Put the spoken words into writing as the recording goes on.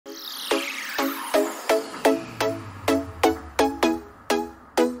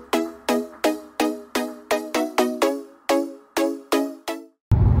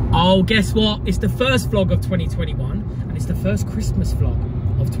Well, guess what? It's the first vlog of 2021 and it's the first Christmas vlog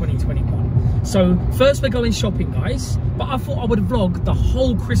of 2021. So first we're going shopping, guys, but I thought I would vlog the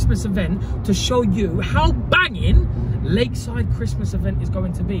whole Christmas event to show you how banging Lakeside Christmas event is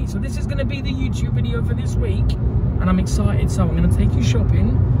going to be. So this is going to be the YouTube video for this week and I'm excited. So I'm going to take you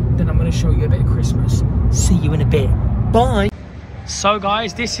shopping, then I'm going to show you a bit of Christmas. See you in a bit. Bye. So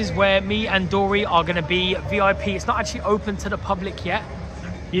guys, this is where me and Dory are going to be VIP. It's not actually open to the public yet.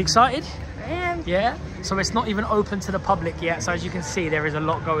 You excited? I am. Yeah? So it's not even open to the public yet. So as you can see, there is a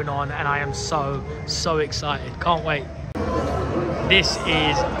lot going on and I am so excited. Can't wait. This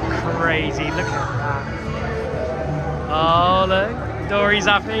is crazy. Look at that. Oh, look. Dory's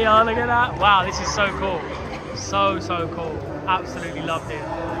happy. Oh, look at that. Wow, this is so cool. So cool. Absolutely loved it.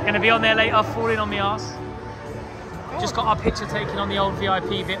 Gonna be on there later, falling on my ass. Just got our picture taken on the old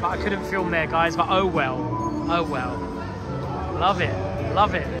VIP bit, but I couldn't film there, guys. But oh well. Oh well. Love it.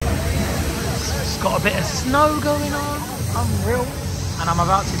 Love it. It's got a bit of snow going on. Unreal. And I'm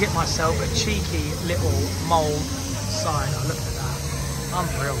about to get myself a cheeky little mold cider. Look at that.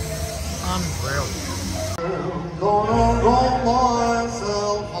 Unreal. Unreal. Gonna roll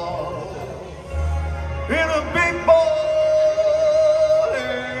myself up in a big bowl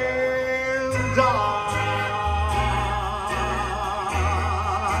and die.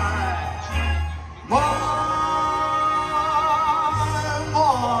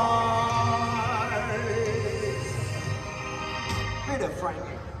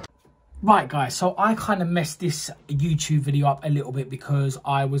 Right guys, so I kind of messed this YouTube video up a little bit because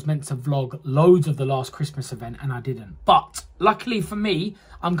I was meant to vlog loads of the last Christmas event and I didn't. But luckily for me,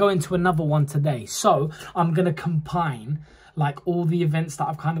 I'm going to another one today. So I'm going to combine like all the events that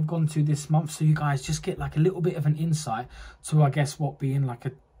I've kind of gone to this month. So you guys just get like a little bit of an insight to, I guess, what being like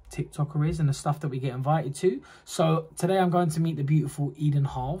a TikToker is and the stuff that we get invited to. So today I'm going to meet the beautiful Eden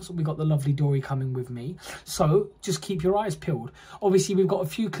Halves. We got the lovely Dory coming with me. So just keep your eyes peeled. Obviously we've got a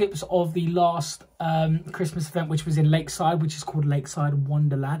few clips of the last Christmas event, which was in Lakeside, which is called Lakeside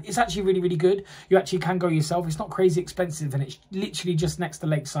Wonderland. It's actually really good. You actually can go yourself. It's not crazy expensive and it's literally just next to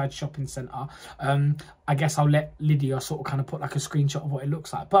Lakeside Shopping Centre. I guess I'll let Lydia sort of kind of put like a screenshot of what it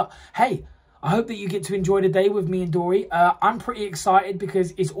looks like. But hey, I hope that you get to enjoy the day with me and Dory. I'm pretty excited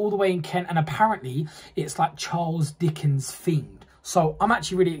because it's all the way in Kent and apparently it's like Charles Dickens themed. So I'm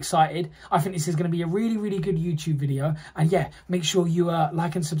actually really excited. I think this is going to be a really good YouTube video. And yeah, make sure you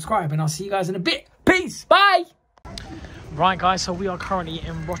like and subscribe and I'll see you guys in a bit. Peace. Bye. Right guys, so we are currently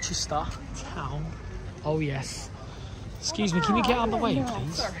in Rochester town. Oh yes. Excuse me, can you get out of the way,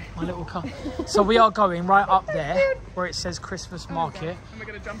 please? Sorry. My little car. So we are going right up there where it says Christmas Market. And we're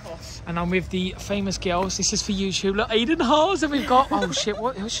going to jump off. And I'm with the famous girls. This is for YouTube. Look, Eden Halves, and we've got... Oh, shit.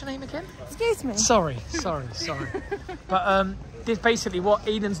 What's your name again? Excuse me. Sorry. But this basically what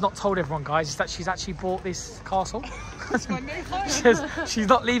Eden's not told everyone, guys, is that she's actually bought this castle. That's my new home. She's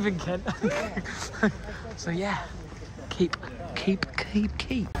not leaving Kent. So, yeah. Keep.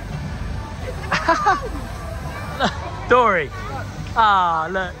 Dory. Ah,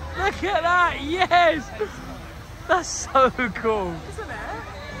 look at that. Yes. That's so cool. Isn't it?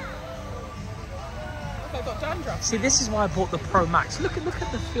 I've got dandruff. See, this is why I bought the Pro Max. Look at the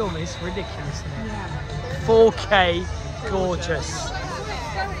film. It's ridiculous, isn't it? Yeah. 4K, gorgeous.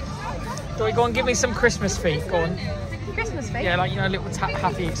 Dory, go on, give me some Christmas feet. Go on. Christmas feet? Yeah, like, you know, a little tap,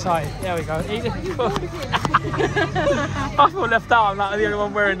 happy, excited. There we go. I feel left out. I'm like the only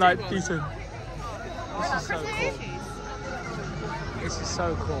one wearing like decent. This is so cool. This is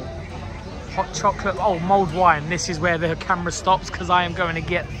so cool. Hot chocolate, oh, mulled wine. This is where the camera stops because I am going to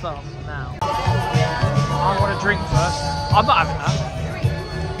get some now. I want a drink first. I'm not having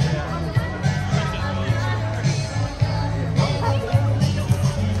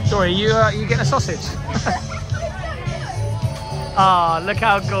that. Dory, you getting a sausage? Ah, look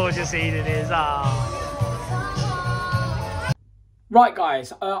how gorgeous Eden is. Ah. Right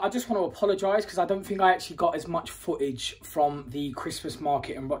guys, I just want to apologise because I don't think I actually got as much footage from the Christmas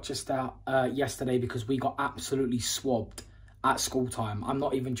market in Rochester yesterday because we got absolutely swabbed at school time. I'm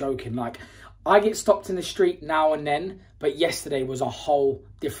not even joking. Like, I get stopped in the street now and then, but yesterday was a whole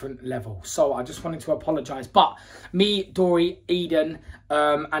different level. So I just wanted to apologise. But me, Dory, Eden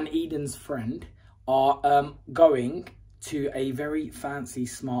and Eden's friend are going to a very fancy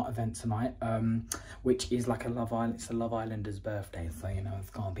smart event tonight, which is like a Love Island. It's a Love Islander's birthday, so you know it's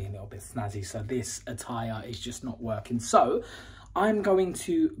gonna be a little bit snazzy. So this attire is just not working. So I'm going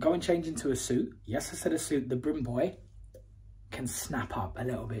to go and change into a suit. Yes, I said a suit. The Brim Boy can snap up a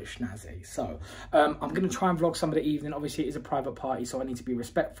little bit snazzy. So I'm going to try and vlog some of the evening. Obviously, it is a private party, so I need to be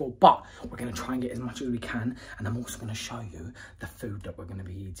respectful, but we're going to try and get as much as we can. And I'm also going to show you the food that we're going to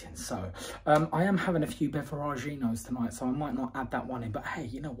be eating. So I am having a few beveraginos tonight, so I might not add that one in. But hey,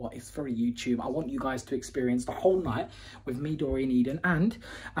 you know what? It's for YouTube. I want you guys to experience the whole night with me, Dory, and Eden. And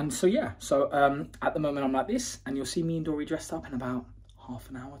so, yeah. So at the moment, I'm like this. And you'll see me and Dory dressed up in about half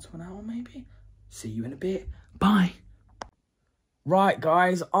an hour to an hour, maybe. See you in a bit. Bye. Right,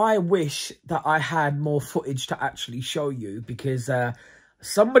 guys, I wish that I had more footage to actually show you because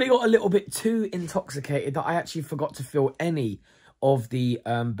somebody got a little bit too intoxicated that I actually forgot to film any of the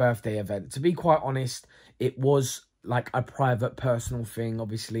birthday event. To be quite honest, it was like a private, personal thing.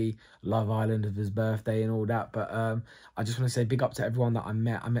 Obviously, Love Island of his birthday and all that. But I just want to say big up to everyone that I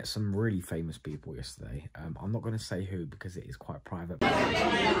met. I met some really famous people yesterday. I'm not going to say who because it is quite private.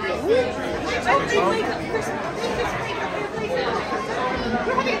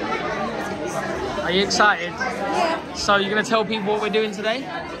 Are you excited? Yeah. So you're going to tell people what we're doing today?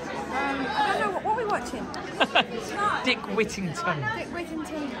 I don't know, what are we watching? Dick Whittington. Dick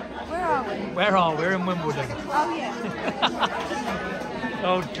Whittington. Where are we? Where are we? We're in Wimbledon. Oh, yeah.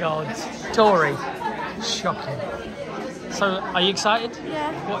 Oh, God. Dory. Shocking. So, are you excited?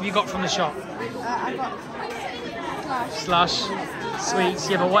 Yeah. What have you got from the shop? I got Slush. Sweets.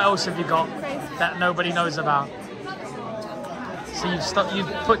 Yeah, but what else have you got that nobody knows about? So you've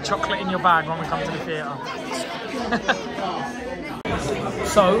put chocolate in your bag when we come to the theatre.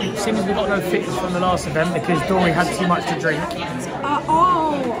 So, it seems we got no fitness from the last event because Dory had too much to drink. I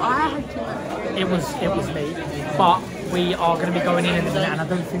had too much. It was me. But we are going to be going in a minute and I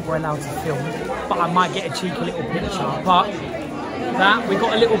don't think we're allowed to film. But I might get a cheeky little picture. But we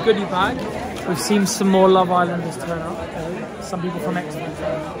got a little goodie bag. We've seen some more Love Islanders turn up. Some people from Exmouth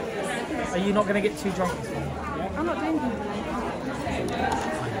turn up. Are you not going to get too drunk this morning? I'm not drinking.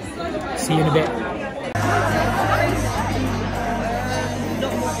 See you in a bit.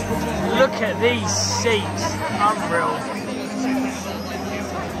 Look at these seats. Unreal.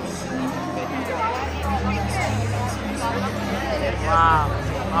 Wow.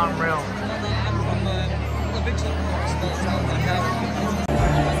 Unreal.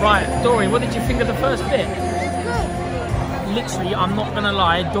 Right, Dory, what did you think of the first bit? Good. Literally, I'm not going to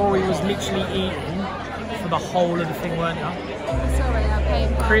lie, Dory was literally eating for the whole of the thing, weren't you? Sorry, I'm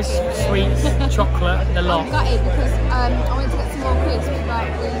paying for Crisp, sweets, chocolate, the lot. I'm gutted because I wanted to get some more crisps, but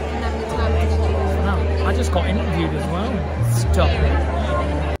we didn't have the time to do it. No, I just got interviewed as well. Stop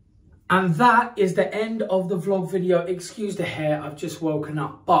it. And that is the end of the vlog video. Excuse the hair, I've just woken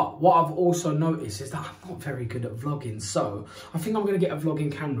up. But what I've also noticed is that I'm not very good at vlogging. So I think I'm going to get a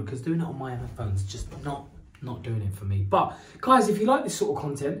vlogging camera because doing it on my phone's just not doing it for me. But guys, if you like this sort of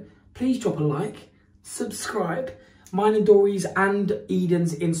content, please drop a like, subscribe. Mine and Dory's and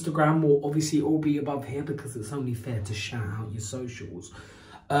Eden's Instagram will obviously all be above here because it's only fair to shout out your socials.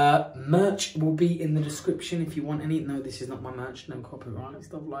 Merch will be in the description if you want any. No, this is not my merch, no copyright,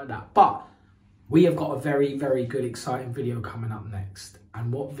 stuff like that. But we have got a very, very good, exciting video coming up next.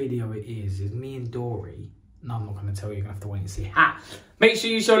 And what video it is me and Dory. No, I'm not going to tell you. You're going to have to wait and see. Ha! Make sure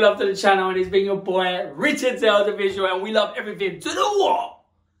you show love to the channel. And it's been your boy, Richard Zelda Visual. And we love everything to the what?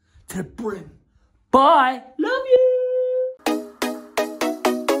 To the brim. Bye. Love you.